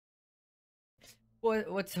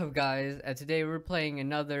What's up, guys? Today we're playing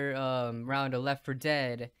another round of Left 4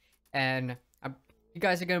 Dead, and you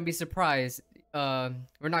guys are gonna be surprised. We're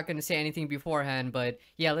not gonna say anything beforehand, but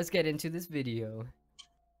yeah, let's get into this video.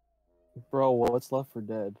 Bro, what's Left 4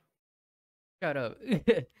 Dead? Shut up.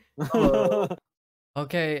 Oh,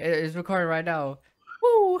 Okay, it's recording right now.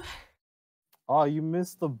 Woo! you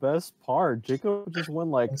missed the best part. Jacob just went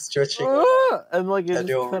like, I'm stretching. and like it I do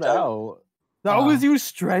just cut overtime. out. That was you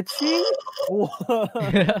stretching? Yeah,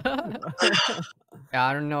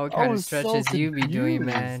 I don't know what kind of was so stretches you be doing, confused.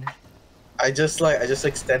 man. I just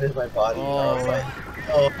extended my body. And I was like,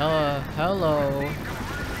 oh, Hello.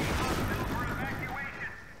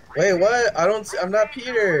 wait, what? I'm not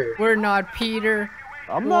Peter. We're not Peter.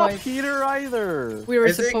 I'm What? not Peter either. We were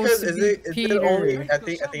Is it supposed to be is it Peter. only? I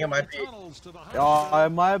think it might be.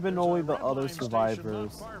 It might have been only the other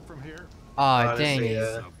survivors. Aw, dang Honestly, it.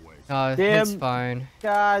 yeah. Oh, Damn. it's fine.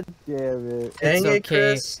 God damn it. Dang It's it, okay.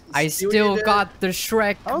 Chris. I See what you still did? got the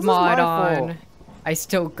Shrek How is this mod my on. fault? I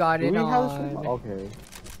still got Do it we have the on. Shrek? Okay.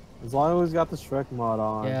 As long as we got the Shrek mod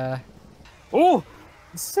on. Yeah. Oh!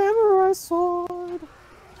 Samurai sword!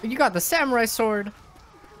 You got the samurai sword.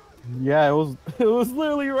 Yeah, it was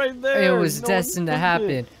literally right there. It was No one destined to took happen.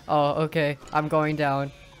 it. Oh, okay. I'm going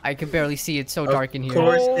down. I can barely see. It's so dark in Of here.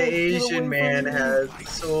 course, Oh, the get Asian away man from me. has a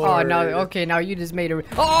sword. Oh, now, okay, now you just made it.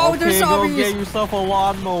 Oh, there's Okay, go zombies! get yourself a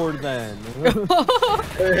lawnmower then.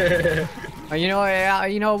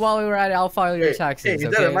 You know, while we were at it, I'll file your Hey, taxes, is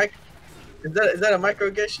okay? that a mic? Is that a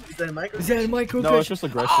microaggression? Is that a microaggression? Is that a micro? No, it's just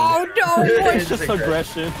aggression. Oh no! It's just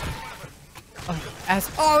aggression.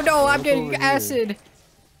 Oh no! I'm What's getting over here? acid.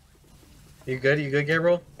 You good? You good,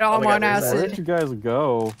 Gabriel? No, I'm my on God, there's Where'd acid. you guys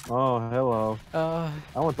go? Oh, hello. Uh,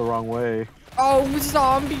 I went the wrong way. oh,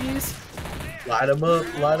 zombies! Light him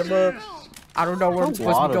up! Light him up! I don't know where I'm There's a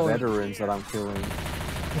supposed to lot be of going. veterans that I'm killing.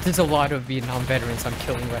 There's a lot of Vietnam veterans I'm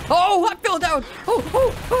killing right. Oh, I fell down!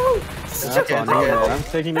 Oh! That's okay, on okay. me. I'm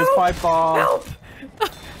taking this pipe bomb. Help!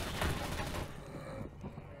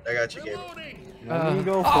 I got you, Gabriel. Let me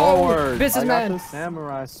go oh, forward. I businessman. got the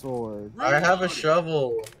samurai sword. I have a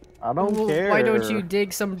shovel. I don't Well, care. why don't you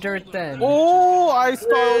dig some dirt then? Oh, I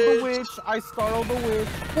startled the witch. I startled the witch.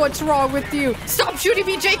 What's wrong with you? Stop shooting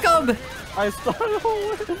me, Jacob! I startled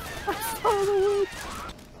the witch. I startled the witch.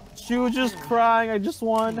 She was just crying. I just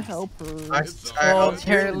wanted to help her. I Well, was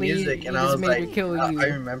hearing apparently, music and you I just was made like, me kill I you.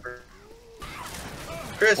 remember.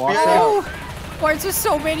 Chris, Watch behind out. you. Why is there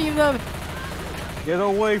so many of them? Get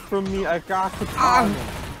away from me. I got the time.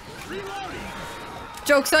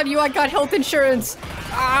 Joke's on you, I got health insurance!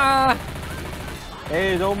 Ah!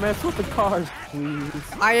 Hey, don't mess with the cars, please.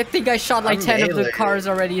 I think I shot like I'm 10 of the melee. cars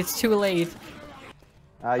already, it's too late.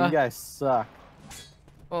 You guys suck.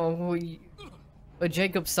 Oh,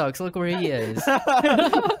 Jacob sucks, look where he is. Wait,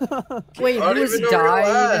 I don't who's even know where you're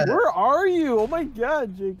died? at. Where are you? Oh my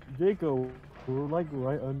god, Jacob. We're like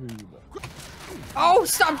right under you. Oh,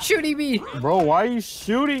 stop shooting me! Bro, why are you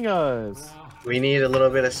shooting us? We need a little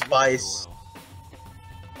bit of spice.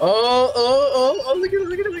 Oh, look at it,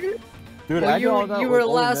 look at it, look at it. Dude, Well, I got that you with were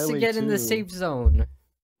old last to melee get in the too. safe zone.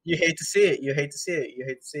 You hate to see it, you hate to see it, you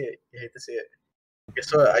hate to see it, you hate to see it.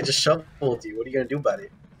 Guess what? I just shoveled you. What are you gonna do about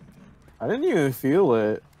it? I didn't even feel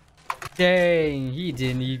it. Dang, he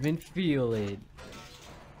didn't even feel it.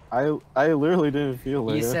 I literally didn't feel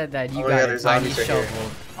it. You said that you Oh my God, got a there's tiny zombies right here.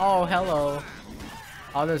 shovel. Oh, hello.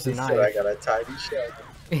 Oh, there's a He said I knife. got a tiny shovel.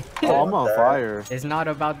 Oh, I'm on That- fire. It's not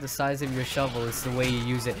about the size of your shovel, it's the way you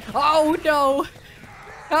use it. Oh no!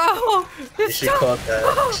 Oh! You It's should call it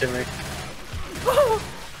that. You should make, Oh!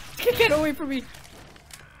 Get away from me!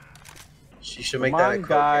 she should make Come that on, a code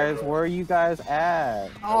guys. name. Where are you guys at?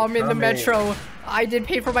 Oh, I'm in the Coming. metro. I did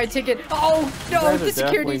pay for my ticket. Oh You no! guys The are security's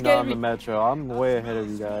definitely not in getting the me. metro. I'm way ahead of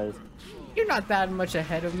you guys. You're not that much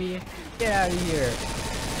ahead of me. Get out of here.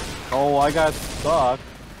 Oh, I got stuck.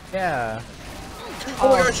 Yeah. Oh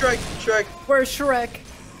my God, Shrek, Shrek. Where's Shrek?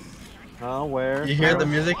 Where? You hear the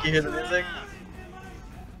music? You hear the music?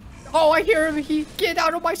 Oh, I hear him. He get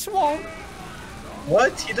out of my swamp.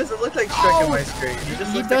 What? He doesn't look like Shrek Oh, on my screen. He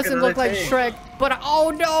just He looks doesn't like look like another Shrek, but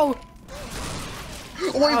oh no!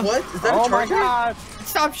 thing. Wait, what? Is that Oh a my charger? god!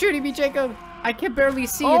 Stop shooting me, Jacob! I can barely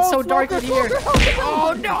see. Oh, It's so dark in smoker, here. smoker,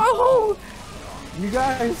 Oh no! You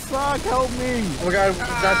guys suck. Help me, Oh my God, he's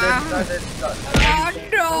not dead. He's not dead. He's not dead. Oh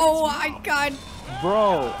no! I got.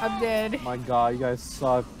 bro. I'm dead. My god, you guys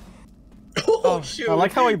suck. Oh, shoot. I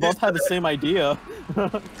like how we both had the same idea.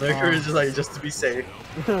 Lurker is just like, just to be safe.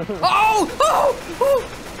 Oh! Oh! Oh!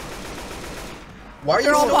 Why are you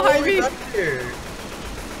They're all still all the behind way me. back there?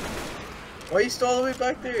 Why are you still all the way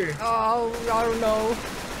back there? Oh! I don't know.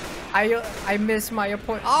 I missed my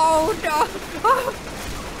appointment. Oh no!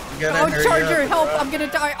 You gotta Oh, hurry charger, up, help! bro. I'm gonna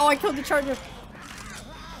die. Oh, I killed the charger.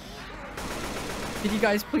 Can you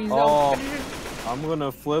guys please help? Oh, I'm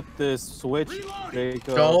gonna flip this switch,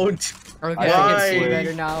 Jacob. Don't. Okay, I I can see switch.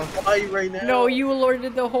 better now. Why right now? No, you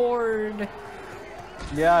alerted the horde.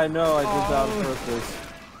 Yeah, I know. I did that on purpose.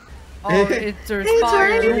 Oh, it's there's It's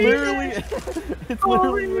fire. already- Literally, it's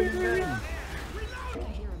literally right there.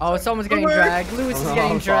 Oh, someone's getting Alert. dragged. Lewis is Oh,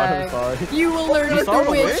 getting I'm sorry, I'm dragged. sorry. You alerted You saw the the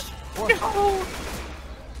witch. witch? No.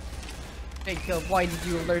 Jacob, why did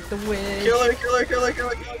you alert the witch? Kill her, kill her, kill her, kill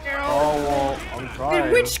her, kill her. Oh well, I'm The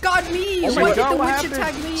trying. witch got me. Oh my Why did God, the what witch happened?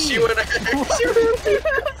 attack me? She went ahead.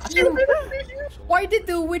 Why did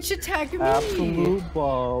the witch attack me? Absolute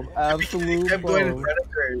bomb. He Absolute kept going in bomb. front of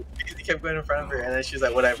her. He kept going in front of her, and then she's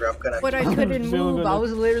like, "Whatever, I'm gonna." But I couldn't Still move. I gonna-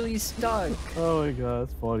 was literally stuck. Oh my god,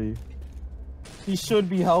 that's funny. He should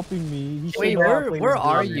be helping me. He should Wait, be where helping where me.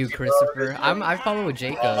 are you, Christopher? I follow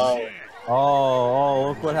Jacob. Oh, Oh,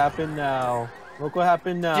 look what happened now. Look what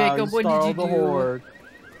happened now. Jacob, You what did you startled the do? horde.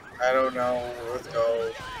 I don't know. Let's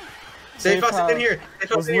go. Safe Safe us house in here.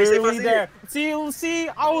 Safe us was in here. Safe us literally in there. here. See,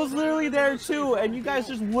 I was literally there too, and you guys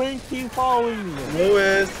just wouldn't keep following me.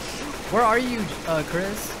 Lewis, Where are you,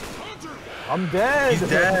 Chris? I'm dead. Oh, he's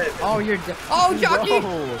dead. you're dead. Oh, Jockey!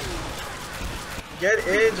 No. Get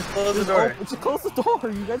in. Just close the door. Just close the door.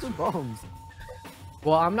 You guys are bums.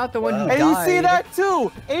 Well, I'm not the one who Wow. And died. you see that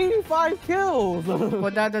too? 85 kills. Well,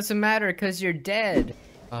 that doesn't matter because you're dead.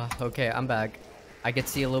 Okay, I'm back. I can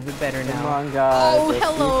see a little bit better Come now. on, guys. Oh, Let's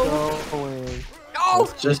hello. Keep going.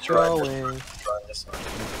 Oh! Just Keep run. going. Just run.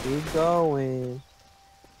 Keep going.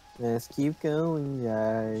 Let's keep going,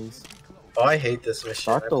 guys. Oh, I hate this mission.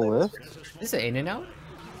 Start I the play this lift. mission. Is it In and Out?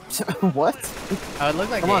 What? Oh, it looked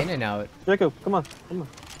like Come an on. In and Out. Jacob, come on.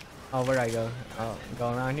 Oh, where'd I go? Oh, I'm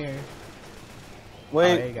going around here.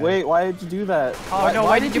 Wait, there you go. wait, why did you do that? Oh no,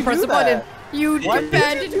 why did you press do the button? that? You Why did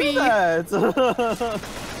abandoned you do me! that?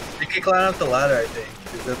 You can climb up the ladder, I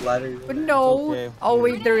think. Is that ladder? But no! Okay. Oh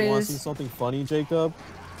wait, there You want to see is. something funny, Jacob?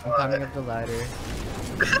 I'm climbing up the ladder.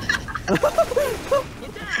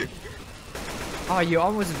 Oh, you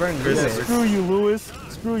almost burned Chris, Lewis. Screw you, Lewis.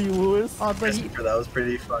 Screw you, Lewis. Oh, but he... That was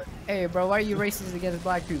pretty fun. Hey, bro, why are you racist against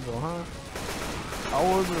black people, huh? I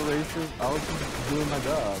wasn't racist. I was just doing my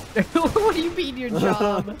job. What do you mean your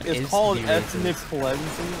job? It's is called to be ethnic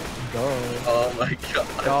cleansing. Duh. Oh my god.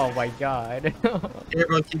 racist. Oh my god.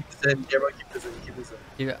 Everyone keep this in. Everyone keep this in. Keep this in.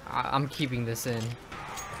 Dude, I'm keeping this in.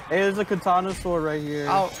 Hey, there's a katana sword right here.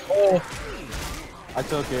 Oh, Oh, I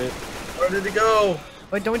took it. where did it go?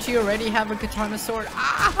 but don't you already have a katana sword?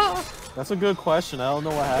 Ah! That's a good question. I don't know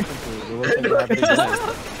what happened to it. It looks like it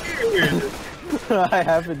happened Weird. again. I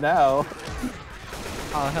have it now.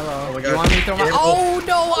 Oh, hello. Oh my you God. want me to throw my... Careful. Oh,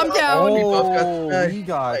 no, I'm down! both got Oh, smacked. he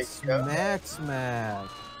got Like,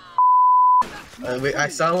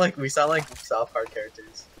 smacked. We sound like South Park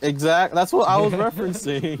characters. Exact. That's what I was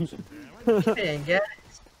referencing. Man, guys.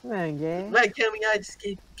 Man, yeah. Like, can we just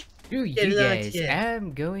keep... Screw Get you it out, guys. yeah.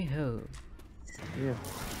 I'm going home. Yeah.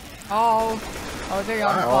 Oh, they're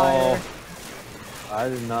on Wow. fire. I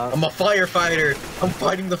did not. I'm a firefighter. I'm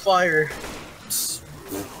fighting the fire.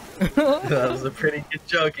 That was a pretty good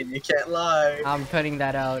joke, and you can't lie. I'm cutting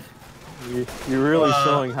that out. You're really Wow.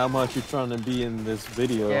 showing how much you're trying to be in this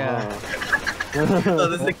video. Yeah. Huh? No,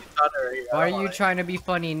 this is a katana right here. Why are I don't you want it. trying to be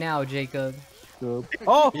funny now, Jacob?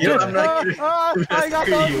 Oh, Yeah, shit. I'm not kidding. I got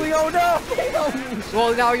the Screw you. ugly. Oh no!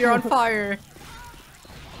 Well, now you're on fire.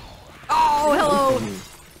 Oh, hello.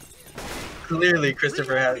 Clearly,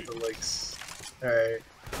 Christopher has the looks. Alright.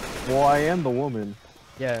 Well, I am the woman.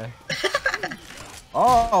 Yeah.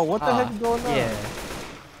 Oh, what the Ah, heck is going on? Yeah.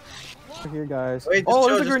 Right here, guys. Wait, oh, just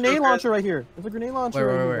there's a chill, grenade just launcher right here. There's a grenade launcher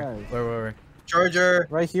right here, guys. Where? Charger.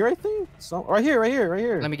 Right here, I think. Right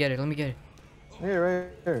here. Let me get it. Right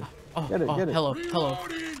here. Oh, Get it, oh, get it. hello.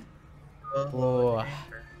 Oh,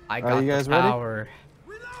 I got you guys the ready? power.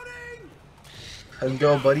 Let's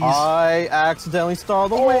go, buddies. I accidentally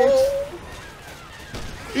startled the witch.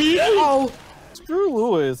 Oh. Screw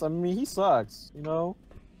Lewis. I mean, he sucks. You know,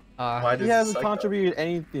 Why does he it hasn't suck, contributed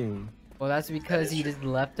anything. Well, that's because he just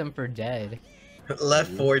left them for dead. though?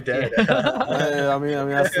 Left 4 dead. I mean,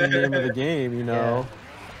 that's the name of the game. You know.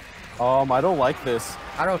 I don't like this.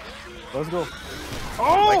 I don't. Let's go.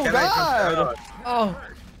 Why Oh can't I jump God! down? Oh.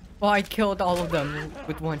 Well, I killed all of them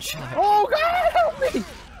with one shot. Oh God! Help me!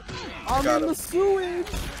 I'm Got in him. the sewage.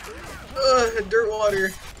 Dirt water.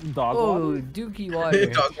 Dog Oh, water. dookie water.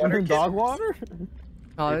 Dog water. Dog water?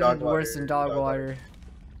 Oh, this Dog is worse water, than dog dog water.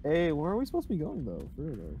 Hey, where are we supposed to be going though? For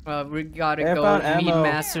real though. We gotta Hey, I go found meet ammo.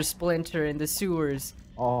 Master Splinter in the sewers.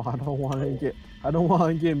 Oh, I don't want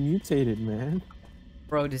to get mutated, man.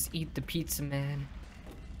 Bro, just eat the pizza, man.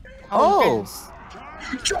 Oh! yes.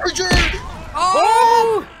 Charger!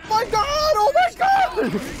 Oh! My God! Oh my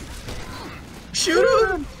God! Shoot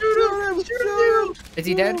him! Shoot him! Shoot him! Is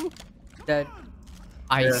he dead? Dead.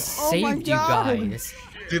 I Yeah. saved Oh my you God. guys.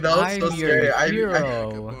 Dude, that was I'm so scary. your I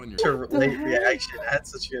hero. such a late reaction. I had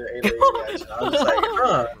such a late reaction. I was just like,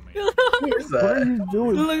 huh? Who is What are that? you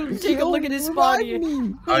doing? Look, Jacob, look at his Revive body.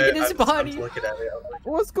 me. Look at his I'm body. just looking at it. I'm like,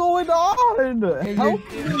 What's going on? Hey, Help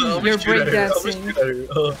you're- me! oh, You're shoot at her. Oh, breakdancing. shoot at her.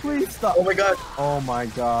 Oh. Please stop! Oh my god. Oh my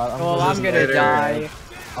God! Oh, I'm gonna later. die.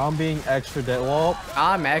 I'm being extra dead. Well,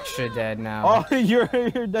 I'm extra dead now. oh, you're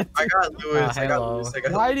dead. I got Lewis. I got hello. Lewis. I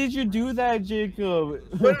got Why did you do that, Jacob?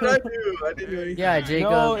 What did I do? I didn't do anything. Yeah, Jacob,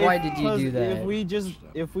 No, why did you do that?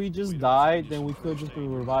 If we just died, then we could just be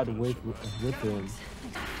revived with him.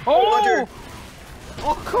 Oh!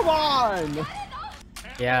 Oh, come on!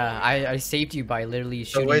 Yeah, I saved you by literally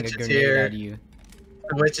shooting a witch is grenade here. at you.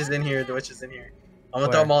 The witch is in here. The witch is in here. I'm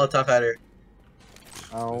gonna Where? throw a Molotov at her.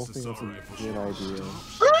 I don't think that's a good idea.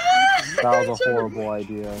 That was a horrible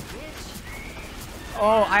idea.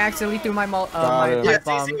 Oh, I accidentally threw my Got my it. Yeah, pipe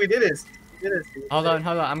bomb. see, we did it. We did it. Hold on.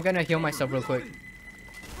 I'm gonna heal myself real quick.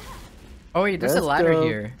 Oh wait, there's a Let's ladder go.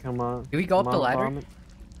 here. Come on. Do we go up Come the on, ladder? Vomit.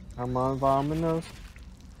 Come on, Vominos.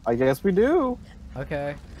 I guess we do.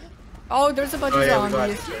 Okay. Oh, there's a bunch Oh of yeah, we got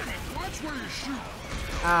zombies.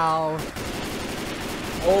 it. Ow.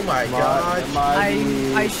 Oh my god.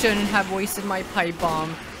 I shouldn't have wasted my pipe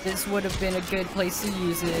bomb. This would have been a good place to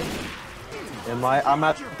use it. I'm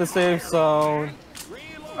at the safe zone.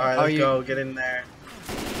 Alright, Oh, let's you- go. Get in there.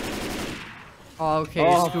 Okay,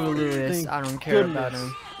 Oh, screw Lewis. thank I don't care about goodness.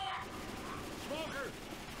 him.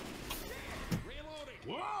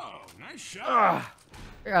 Whoa, nice shot. Ah,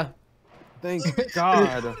 Yeah. thank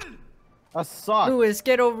God. I suck. Lewis,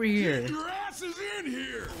 get over here. Your ass is in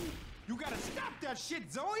here. You gotta stop that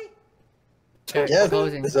shit, Zoe. Okay, Yeah,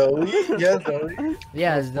 closing. Zoe. Yeah, Zoe.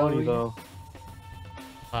 Yeah, Funny Zoe. though.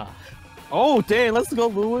 Ah. Oh dang! Let's go,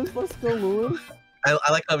 Lewis. Let's go, Lewis. I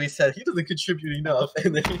like how he said he doesn't contribute enough,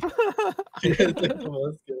 and then he took the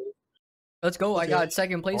most good. Let's go. I Okay. got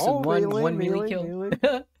second place Oh, with one melee, melee kill.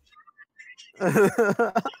 melee.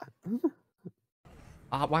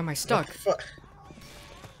 Why am I stuck? Fuck.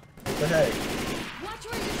 What the heck?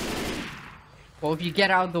 Well, if you get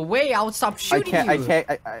out of the way, I'll stop I shooting can't. you.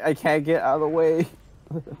 I can't get out of the way.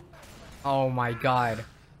 Oh my god.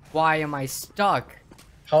 Why am I stuck?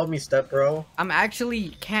 Help me, step bro. I'm actually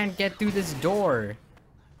can't get through this door.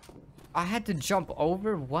 I had to jump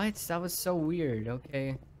over? What? That was so weird.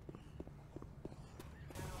 Okay.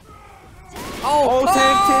 Oh, oh!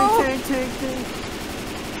 tank.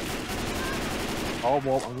 Oh,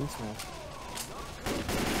 well, I'm gonna smash.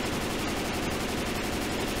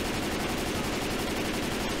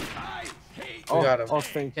 We got him. Oh,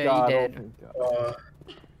 thank Yeah, you God. did. Oh, thank God.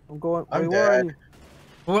 I'm going. I'm Wait, where are dead.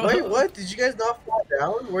 you? Wait, what? Did you guys not fall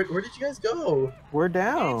down? Where did you guys go? We're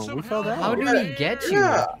down. We fell down. How do we get you?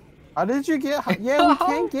 Yeah. How did you get? Yeah, we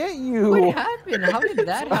can't get you. What happened? How did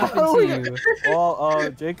that happen to you?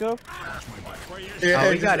 Well, Jacob, Yeah, Oh,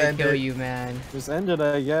 we just gotta end kill it. you, man. just ended,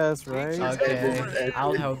 I guess, right? Okay,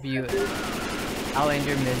 I'll help you. I'll end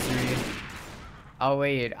your misery. Oh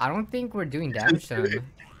wait, I don't think we're doing damage to him.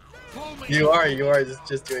 You are.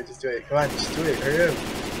 Just do it. Come on, just do it. Hurry up.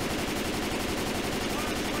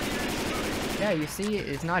 Yeah, you see,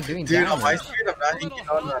 it's not doing Dude, on my damage. screen, I'm not thinking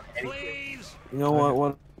on anything. You know what?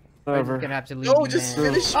 We're Whatever. just gonna have to leave No, you, just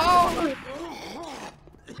man. finish. Oh!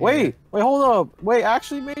 Wait, hold up. Wait,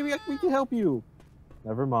 actually, maybe we can help you.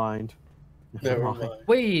 Never mind. Never mind.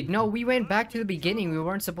 Wait, no, we went back to the beginning. We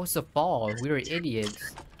weren't supposed to fall. We were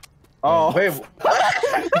idiots. Oh, Wait, what?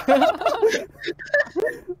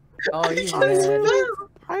 Oh, you I dead.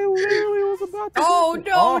 I literally was about to. Oh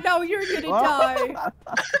no, Oh. no, you're gonna die.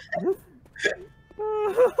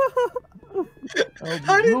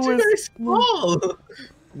 How did you Lewis, guys fall?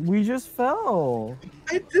 We just fell.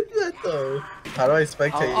 I did that though. How do I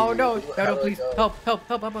spectate? Oh, no, How no, do I please, go?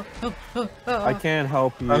 help. I can't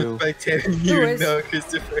help I'm you. spectating you, Lewis. no,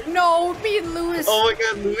 Christopher. No, me and Lewis. Oh my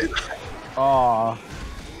God, Louis. Aw,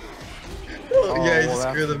 Oh, yeah, you well, just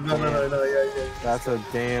that's screw them. No, yeah. that's a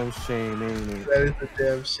damn shame, ain't it? That is a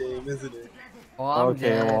damn shame, isn't it? Oh, I'm Okay,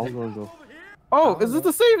 dead. well, I'm gonna go. Oh, is this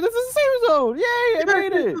the same? This is the same zone! Yay, I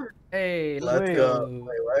made it! Hey, Let's Wait. go. Wait,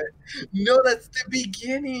 what? No, that's the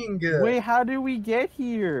beginning. Wait, how did we get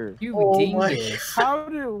here? You Oh my dingus. How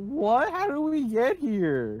did we get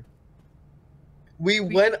here? We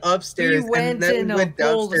went upstairs went and then in we a went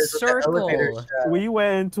full downstairs with the elevator circle. shaft. We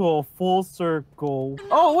went into a full circle.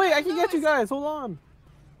 Oh wait, I can get you guys. Hold on.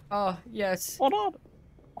 Oh, yes. Hold on.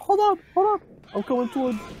 Hold on. Hold on. I'm coming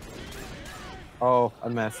toward. Oh, I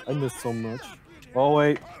missed. I missed so much. Oh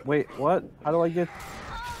wait. Wait. What? How do I get?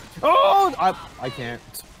 Oh, I can't.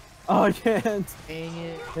 Oh, I can't. Dang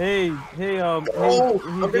it. Hey, Oh, hey, I'm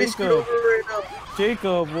getting screwed over right now.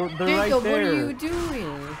 Jacob, they're right Jacob, there. what are you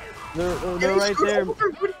doing? They're Getting right screwed there. over?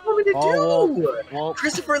 What do you want me to Oh, do? well,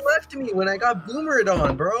 Christopher left me when I got boomered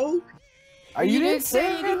on, bro. you didn't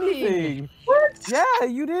say anything. What? Yeah,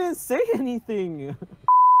 you didn't say anything.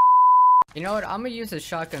 You know what? I'm gonna use a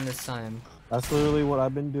shotgun this time. That's literally what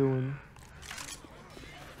I've been doing.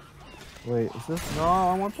 Wait, is this? No,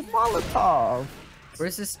 I want the Molotov.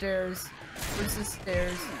 Where's the stairs? Where's the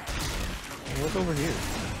stairs? What's over here?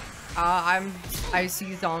 I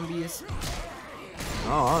see zombies.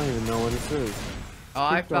 Oh, I don't even know what this is. Oh,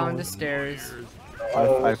 I Keep found going. the stairs. I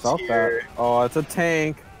it's felt here. that. Oh, it's a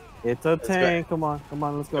tank. It's a Let's go. tank. Come on, come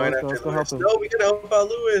on, let's go, Going let's go, after let's go help Lewis. him. No, we gotta help out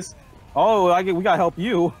Lewis. Oh, we gotta help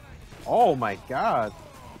you. Oh my God.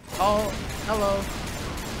 Oh, hello.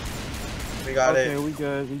 We got Okay, it. we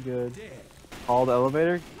good, we good. Call the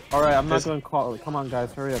elevator. All right, I'm not Just- gonna call it. Come on,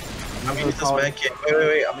 guys, hurry up. I'm gonna use this call it. med kit.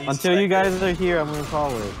 Wait. I'm gonna use Until this you med kit. guys are here, I'm gonna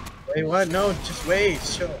call it. Wait, what? No, just wait.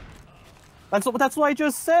 Chill. That's what I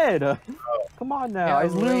just said. Come on now. Yeah, I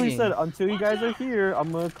I'm literally waiting. said until you guys are here,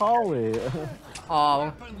 I'm gonna call it.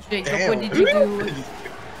 Oh, Jacob, Damn. what did you do?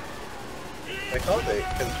 I called it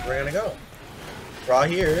because we're gonna go. We're all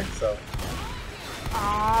here, so.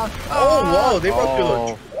 Oh, whoa! They broke through the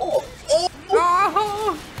wall. Oh!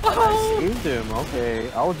 Oh, I oh. saved him.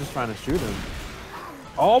 Okay, I was just trying to shoot him.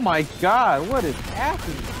 Oh my God! What is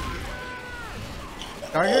happening?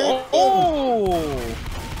 Starter? Oh!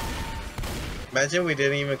 Imagine we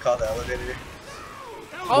didn't even call the elevator.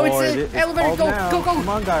 Oh, Boy, it's an elevator. called Go, now. go, go, Come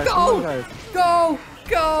on, guys. go, Come on, guys. go,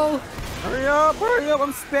 go. Hurry up! Hurry up!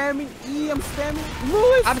 I'm spamming E. I'm spamming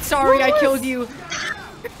Lewis. I'm sorry, I Lewis! killed you.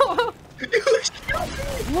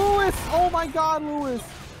 Lewis! Oh my God, Lewis!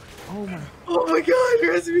 Oh my! Oh my god,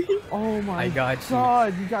 Resmi! Oh my I got you.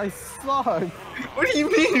 God! You guys suck. What do you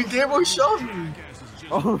mean? You gave us shot me.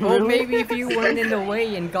 Oh Well, really? maybe if you weren't in the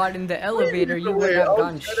way and got in the elevator, you would have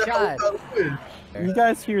gotten shot. You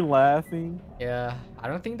guys here laughing? Yeah, I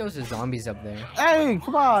don't think those are zombies up there. Hey,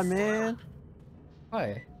 come on, man!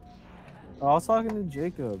 What? Oh, I was talking to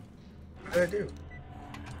Jacob. What did I do?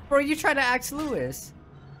 Bro, you tried to axe Lewis.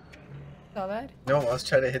 Saw that? No, I was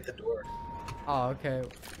trying to hit the door. Oh, okay.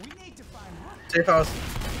 Safe house.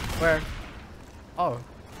 Where? Oh,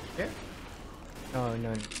 here?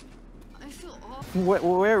 No.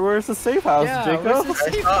 Where's the safe house, Yeah, Jacob? where's the I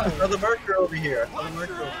safe saw house? another marker over here. Another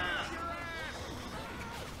marker.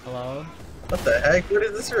 Hello? What the heck? What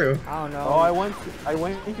is this room? I don't know. Oh, I went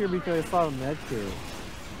here because I saw a med kit.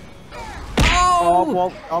 Oh! Oh,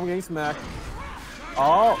 well, I'm getting smacked.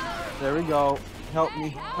 Oh, there we go. Help me,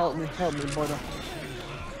 brother.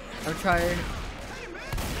 I'm trying.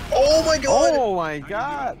 Oh my god! Oh my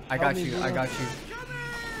God! I got you. I got you.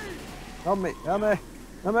 Help me.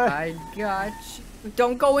 I got you.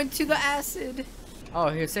 Don't go into the acid. Oh,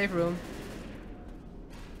 here's safe room.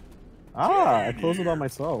 Ah, I closed it on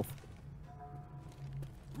myself.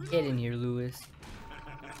 Get in here, Lewis.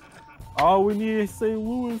 Oh, we need to say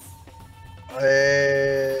Lewis.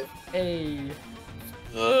 Hey.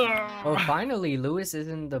 Oh, finally, Lewis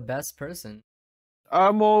isn't the best person.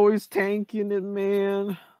 I'm always tanking it,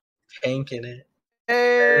 man. Tanking it.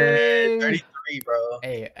 Hey! 33, bro.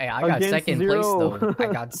 Hey, I got Against second zero. place though.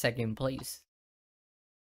 I got second place.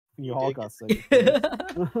 You all got sick.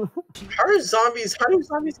 How do zombies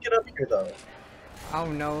get up here though? I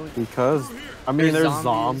don't know. Because, I mean, There's there's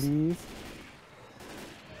zombies.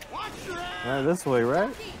 Right, this way,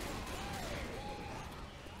 right?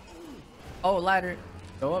 Oh, ladder.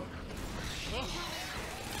 Go up.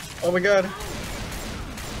 Oh my god.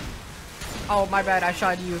 Oh, my bad. I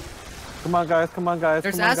shot you. Come on, guys.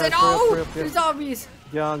 There's come on, acid. Guys. Oh, Hurry up, there's zombies.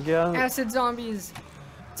 Get on. Acid zombies.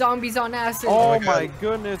 Zombies on acid. Oh my my God.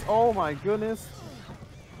 goodness. Oh my goodness.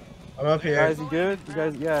 I'm up here. Guys, you good? You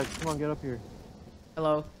guys, yeah, come on, get up here.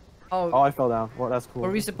 Hello. Oh, Oh, I fell down. Well, that's cool.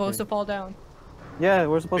 were we supposed to fall down? Yeah,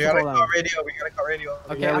 we're We supposed to gotta fall call down. radio. We gotta call radio.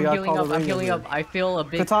 Okay, Yeah, we I'm gotta healing call up. the I'm radio healing here. up. I feel a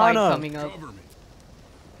big Katana. fight coming up.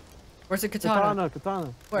 Where's the katana?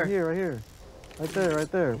 Katana. Where? Right here.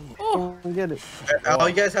 Right there. Oh. Come get it. All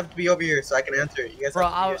you guys have to be over here so I can answer it. You guys Bro,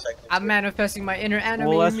 have to be here so I can I'm answer manifesting my inner anime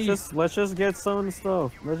Well, in me. let's just get some of the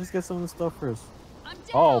stuff. Let's just get some of the stuff first.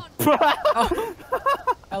 Oh. Oh.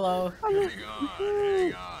 Hello.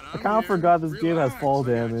 I kind of forgot this game has fall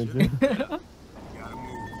damage.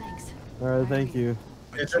 Alright, thank you.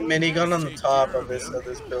 There's a minigun on the top of this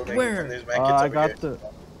building. Where? And there's medkits I over got here. the.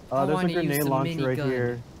 I There's a wanna use grenade the launcher right minigun.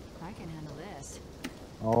 here. I can handle this.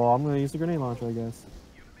 Oh, I'm gonna use the grenade launcher, I guess.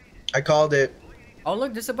 I called it. Oh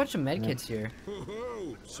look, there's a bunch of medkits here.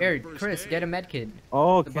 Here, Chris, get a medkit.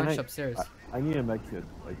 Oh, The can bunch I? upstairs. I need a med kit,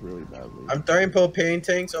 like really badly. I'm throwing propane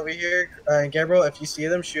tanks over here. Gabriel, if you see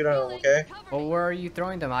them, shoot at them, okay? Well, where are you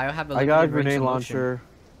throwing them? I have a I got a limited range grenade of motion. launcher.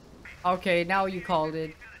 Okay, now you called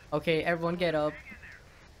it. Okay, everyone get up.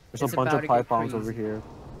 There's It's a bunch about of to pipe get bombs crazy. over here.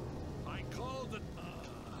 I called it.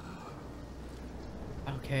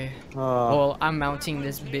 Okay. Uh, Well, I'm mounting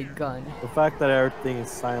this big gun. the fact that everything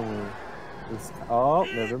is silent is. Oh,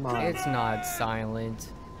 never mind. It's not silent.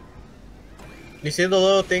 You see the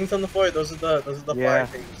little things on the floor? Those are the Yeah. fire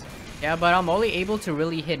things. Yeah, but I'm only able to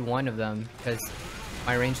really hit one of them because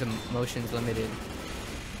my range of motion is limited.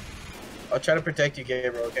 I'll try to protect you,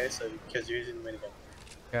 Gabriel, okay? So, because you're using the minigun.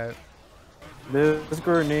 Okay. This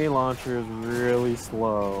grenade launcher is really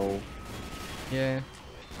slow. Yeah. It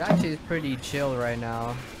actually is pretty chill right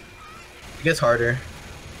now. It gets harder.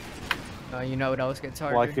 You know what else gets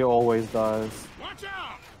harder? Like it always does. Watch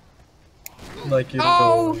out! Like it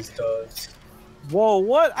Oh! always does. Whoa,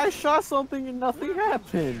 what? I shot something and nothing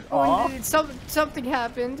happened. Aw. Something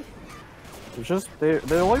happened. It's just,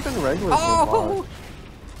 they've only been regular so Oh! far.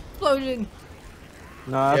 Explosion.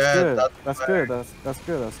 No, that's Yeah, good. that's That's fire. good. That's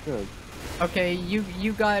good. That's good. Okay,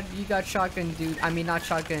 you got shotgun dude. I mean not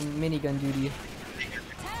shotgun, minigun duty.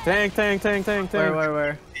 Tank.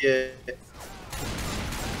 Where? Yeah.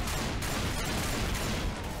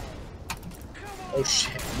 Oh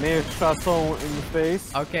shit. May have shot someone in the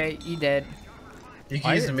face. Okay, you dead. You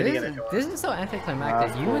can use the minigun if you This want. is so anticlimactic.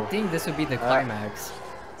 That's You cool. would think this would be the climax.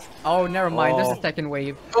 Oh, never mind. There's Oh. a second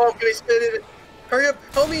wave. Oh, guys, hurry up!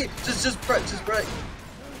 Help me! Just Brett.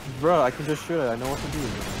 Bro, I can just shoot it. I know what to do.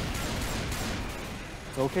 Man.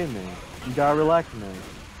 It's okay, man. You gotta relax, man.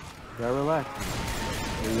 You gotta relax. Man.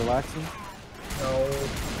 Are you relaxing? No,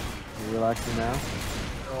 Are you relaxing now?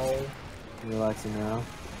 no, You relaxing now? no.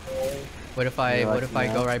 What if I Relaxing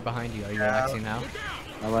now? go right behind you? Are you Yeah. relaxing now?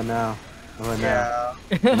 How about now? How about now? Yeah.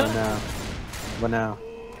 How about now? How about now?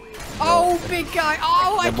 Oh, big guy!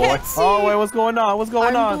 Oh, I Hey, boy. can't see! Oh, wait, what's going on? What's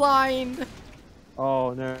going I'm on? blind!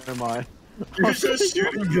 Oh, never mind. You're just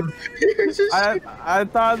shooting him. You're just shooting. I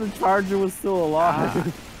thought the charger was still alive.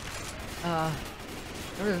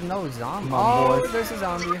 There's no zombie. Come on, Oh, boys. there's a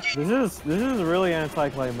zombie. this is really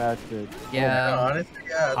anticlimactic. Yeah. Honestly,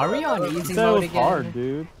 yeah. Are we on You easy said it mode was again? hard,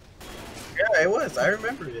 dude. Yeah, it was. I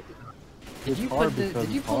remember it. Did you It's hard put the, because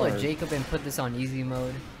Did you it's pull a hard. Jacob and put this on easy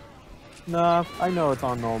mode? Nah, I know it's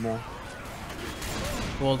on normal.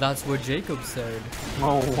 Well, that's what Jacob said.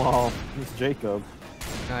 Oh wow, it's Jacob.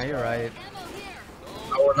 Nah, you're right.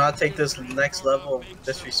 I will not take this next level of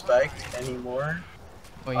disrespect anymore.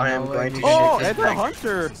 Well, you I know am what? going to You shoot Oh, this it's a back.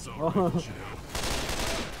 hunter. Watch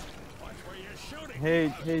where you're shooting.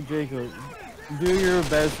 Hey, Jacob, do your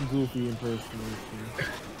best Goofy impersonation.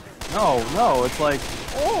 No, it's like,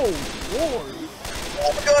 oh, Lord.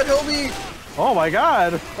 Oh my god, help me! Oh my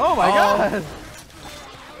God, oh my Oh. God.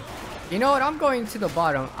 You know what? I'm going to the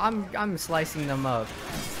bottom. I'm slicing them up.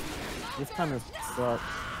 This kind of sucks.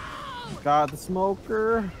 Got the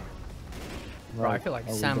smoker. Bro, I Right, feel like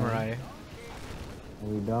are we samurai. done? Are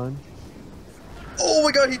we done? Oh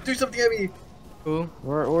my god, he threw something at me! Who?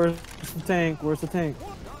 Where's the tank? Where's the tank?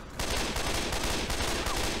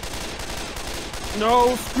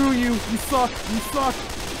 No, screw you! You suck! You suck!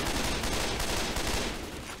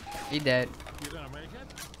 He dead. You gonna make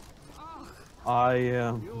it? I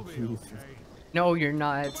am. You'll be Jesus. okay. No, you're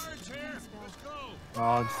not. Birds here. Let's go.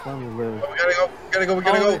 Oh, just let me live. Oh, we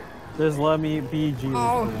gotta go. Just let me be Jesus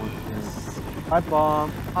Oh. for once. Hi,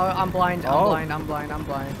 bomb. Oh, I'm blind. I'm Oh. blind. I'm blind. I'm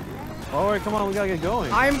blind. Oh, wait, come on, we gotta get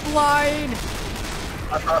going. I'm blind.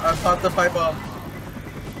 I popped the pipe bomb.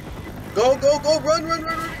 Go, run,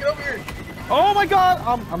 get over here! Oh my God!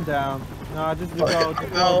 I'm down. Nah, just go, No.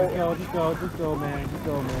 just go, man.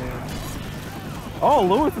 Oh,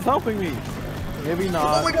 Lewis is helping me. Maybe Oh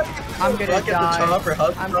not. my god! I'm gonna Rocket the die. chopper,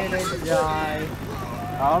 hug I'm the gonna chopper. die.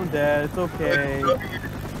 I'm dead. It's okay.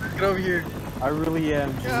 Get over here. I really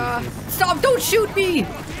am Jesus. Stop! Don't shoot me!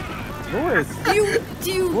 Lewis.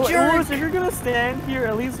 You Lewis, jerk! if you're gonna stand here,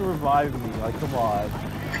 at least revive me. Like, come on.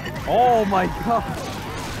 Oh my God.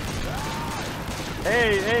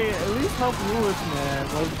 Hey, at least help Lewis, man.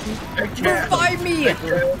 Like, Revive me!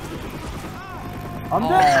 I'm Oh.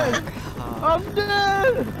 dead. I'm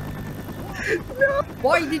dead.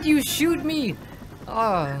 Why did you shoot me?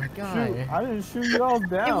 Oh Shoot, god. I didn't shoot you all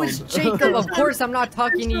down. It was Jacob. Of course, I'm not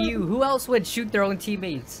talking to you. Who else would shoot their own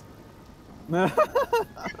teammates?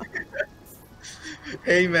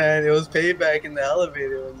 Hey man, it was payback in the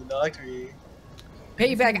elevator when you knocked me.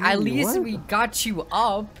 Payback, at least What? we got you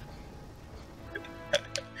up.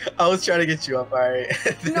 I was trying to get you up, alright.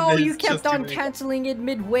 No, you kept on canceling it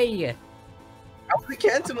midway. I wasn't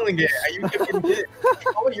canceling it. You kept it.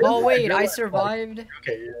 Oh wait, I survived.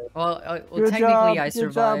 Okay, yeah. Well, Good technically job, I good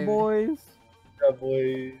survived. job, boys. Yeah,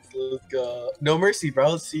 boys, let's go. No mercy,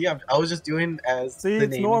 bro. See, I was just doing as See, the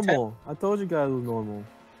it's name normal. I told you guys it was normal.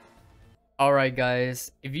 All right,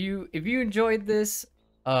 guys. If you enjoyed this,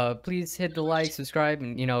 please hit the like, subscribe,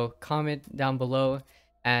 and comment down below.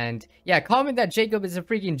 And yeah, comment that Jacob is a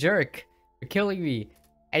freaking jerk for killing me,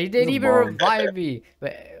 and he didn't He's a even bum. revive me.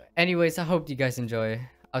 But anyways, I hope you guys enjoy.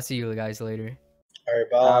 I'll see you guys later. Alright,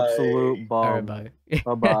 bye. Absolute All right, bum. bye.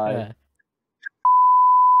 Bye-bye.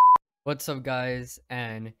 What's up, guys?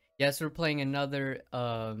 And yes, we're playing another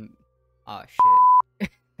oh shit.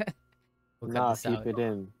 We'll cut Nah, this keep out. it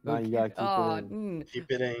in. Nah, you Okay. gotta keep Aw, it in. Keep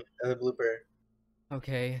it in. Another blooper.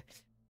 okay.